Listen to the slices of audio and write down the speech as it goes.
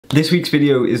This week's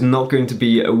video is not going to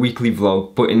be a weekly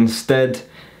vlog, but instead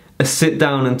a sit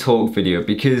down and talk video,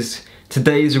 because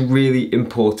today is a really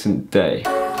important day.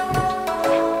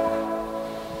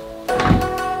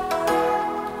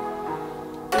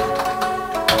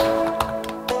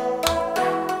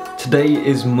 Today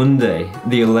is Monday,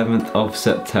 the 11th of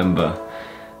September.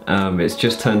 It's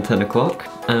just turned 10 o'clock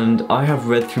and I have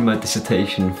read through my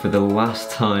dissertation for the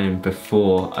last time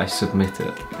before I submit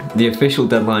it. The official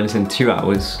deadline is in 2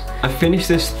 hours. I finished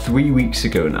this 3 weeks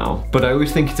ago now, but I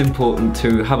always think it's important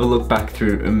to have a look back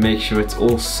through and make sure it's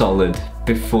all solid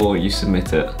before you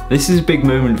submit it. This is a big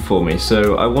moment for me,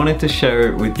 so I wanted to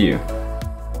share it with you.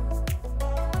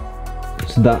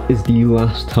 So that is the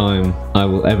last time I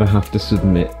will ever have to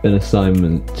submit an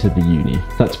assignment to the uni.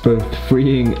 That's both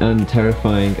freeing and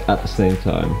terrifying at the same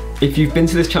time. If you've been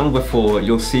to this channel before,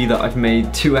 you'll see that I've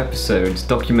made 2 episodes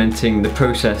documenting the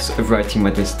process of writing my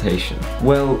dissertation.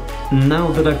 Well,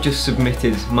 now that I've just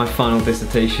submitted my final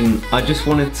dissertation, I just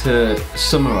wanted to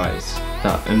summarise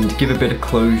that and give a bit of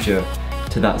closure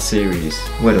to that series.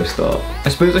 Where do I start? I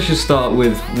suppose I should start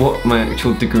with what my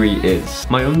actual degree is.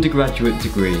 My undergraduate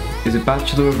degree is a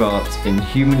Bachelor of Arts in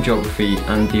Human Geography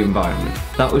and the Environment.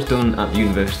 That was done at the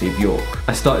University of York.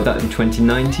 I started that in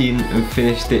 2019 and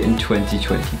finished it in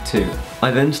 2022.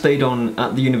 I then stayed on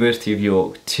at the University of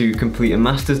York to complete a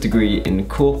master's degree in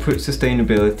Corporate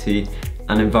Sustainability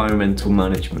and Environmental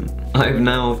Management. I have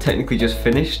now technically just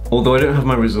finished, although I don't have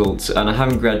my results and I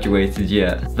haven't graduated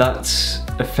yet. That's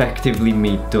effectively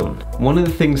me done. One of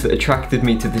the things that attracted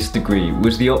me to this degree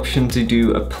was the option to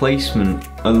do a placement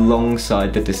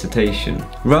alongside the dissertation.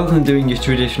 Rather than doing your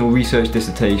traditional research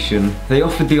dissertation, they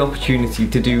offered the opportunity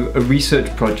to do a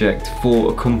research project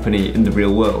for a company in the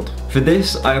real world. For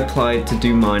this, I applied to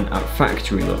do mine at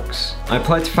Factory Lux. I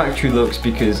applied to Factory Lux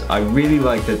because I really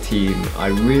liked their team, I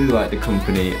really liked the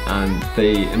company, and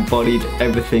they embodied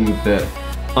everything that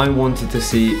I wanted to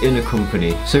see in a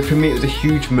company. So for me it was a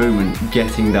huge moment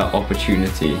getting that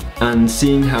opportunity and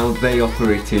seeing how they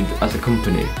operated as a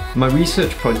company. My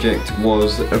research project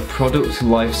was a product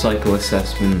lifecycle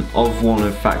assessment of one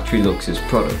of Factory Lux's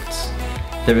products.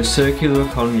 They're a circular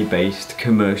economy based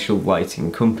commercial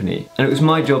lighting company, and it was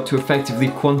my job to effectively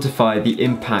quantify the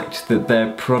impact that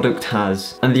their product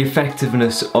has and the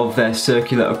effectiveness of their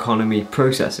circular economy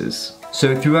processes.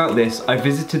 So throughout this, I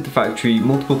visited the factory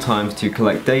multiple times to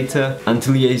collect data and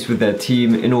to liaise with their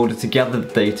team in order to gather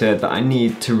the data that I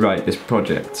need to write this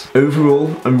project.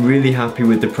 Overall, I'm really happy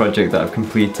with the project that I've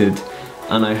completed,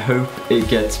 and I hope it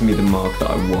gets me the mark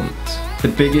that I want. The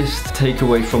biggest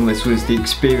takeaway from this was the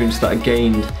experience that I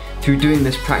gained through doing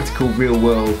this practical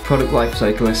real-world product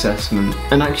lifecycle assessment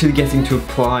and actually getting to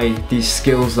apply these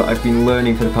skills that I've been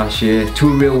learning for the past year to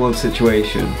a real-world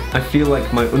situation. I feel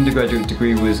like my undergraduate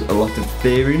degree was a lot of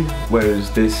theory, whereas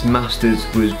this master's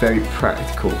was very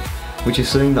practical, which is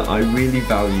something that I really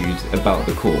valued about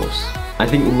the course. I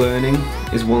think learning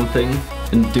is one thing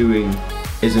and doing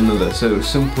is another, so at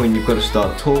some point you've got to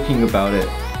start talking about it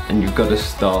and you've got to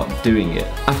start doing it.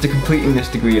 After completing this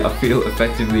degree, I feel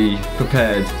effectively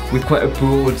prepared with quite a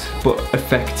broad but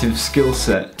effective skill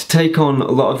set to take on a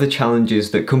lot of the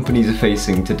challenges that companies are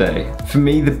facing today. For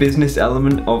me, the business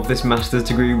element of this master's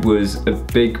degree was a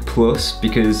big plus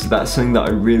because that's something that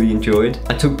I really enjoyed.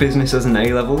 I took business as an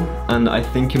A-level, and I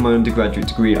think in my undergraduate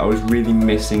degree I was really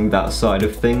missing that side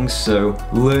of things, so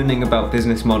learning about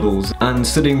business models and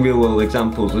studying real-world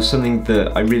examples was something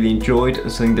that I really enjoyed and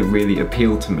something that really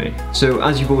appealed to me. So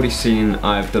as you've already seen,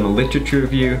 I've done a literature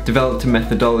review, developed a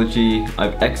methodology,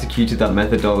 I've executed that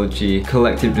methodology,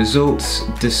 collected results,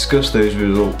 discussed those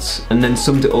results, and then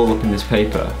summed it all up in this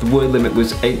paper. The word limit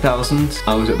was 8,000,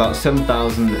 I was at about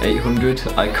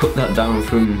 7,800. I cut that down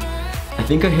from, I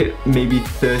think I hit maybe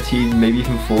 13, maybe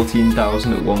even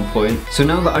 14,000 at one point. So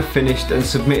now that I've finished and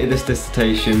submitted this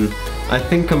dissertation, I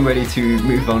think I'm ready to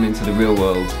move on into the real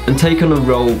world and take on a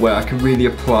role where I can really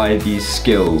apply these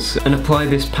skills and apply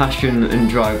this passion and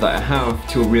drive that I have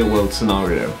to a real world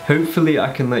scenario. Hopefully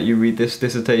I can let you read this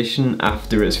dissertation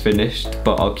after it's finished,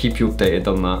 but I'll keep you updated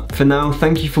on that. For now,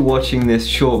 thank you for watching this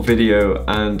short video,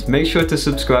 and make sure to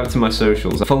subscribe to my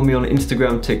socials. Follow me on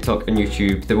Instagram, TikTok and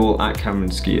YouTube. They're all at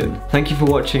Skehan. Thank you for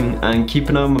watching, and keep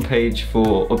an eye on my page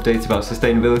for updates about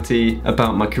sustainability,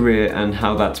 about my career and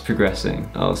how that's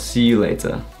progressing. I'll see you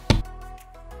later.